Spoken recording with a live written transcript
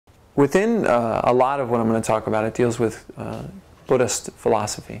within a lot of what I'm going to talk about, it deals with Buddhist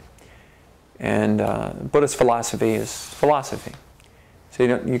philosophy. And Buddhist philosophy is philosophy. So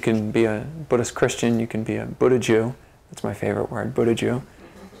you can be a Buddhist Christian, you can be a Buddha Jew. That's my favorite word, Buddha Jew.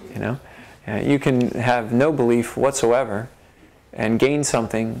 You know, you can have no belief whatsoever and gain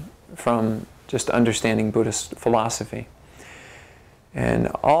something from just understanding Buddhist philosophy. And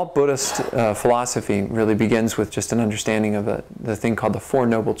all Buddhist philosophy really begins with just an understanding of the thing called the Four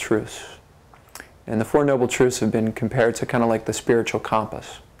Noble Truths. And the Four Noble Truths have been compared to kind of like the spiritual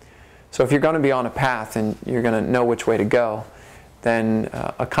compass. So if you're going to be on a path and you're going to know which way to go, then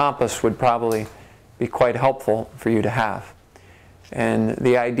a compass would probably be quite helpful for you to have. And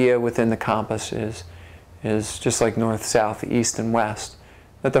the idea within the compass is just like north, south, east, and west,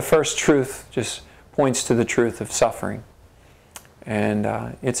 that the first truth just points to the truth of suffering. And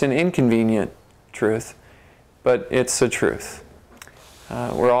it's an inconvenient truth, but it's the truth.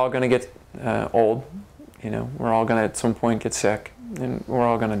 We're all going to get old, you know, we're all going to at some point get sick, and we're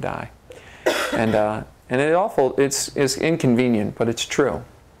all going to die. And it's inconvenient, but it's true.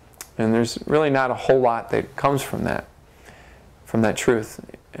 And there's really not a whole lot that comes from that truth.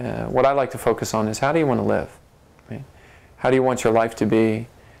 What I like to focus on is, how do you want to live? Right? How do you want your life to be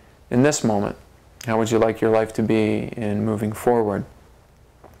in this moment? How would you like your life to be in moving forward?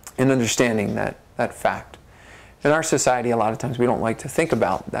 In understanding that fact. In our society, a lot of times we don't like to think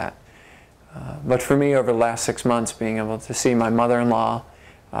about that. But for me, over the last 6 months, being able to see my mother-in-law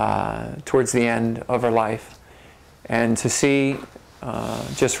towards the end of her life, and to see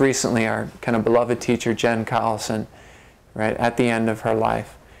just recently our kind of beloved teacher, Jen Collison, right, at the end of her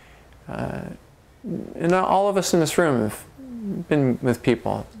life. And all of us in this room have been with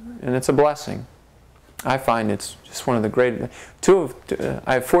people, and it's a blessing. I find it's just one of the great,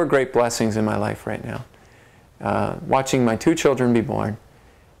 I have 4 great blessings in my life right now. Watching my 2 children be born,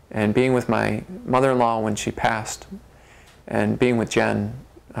 and being with my mother-in-law when she passed, and being with Jen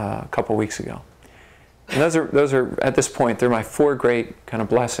a couple weeks ago. And those are at this point, they're my 4 great kind of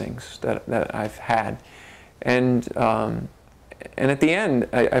blessings that I've had. And at the end,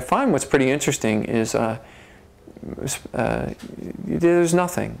 I find what's pretty interesting is there's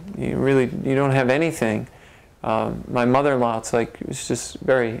nothing. You don't have anything. My mother-in-law, it's like, was just a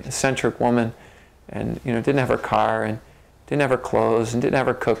very eccentric woman, and didn't have her car, and didn't have her clothes, and didn't have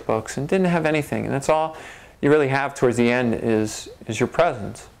her cookbooks, and didn't have anything. And that's all you really have towards the end is your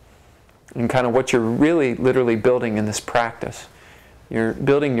presence, and kind of what you're really literally building in this practice. You're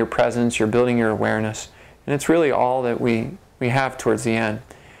building your presence, you're building your awareness, and it's really all that we have towards the end.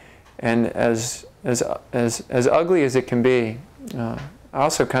 And as ugly as it can be, I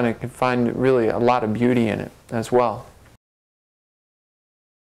also kind of can find really a lot of beauty in it as well.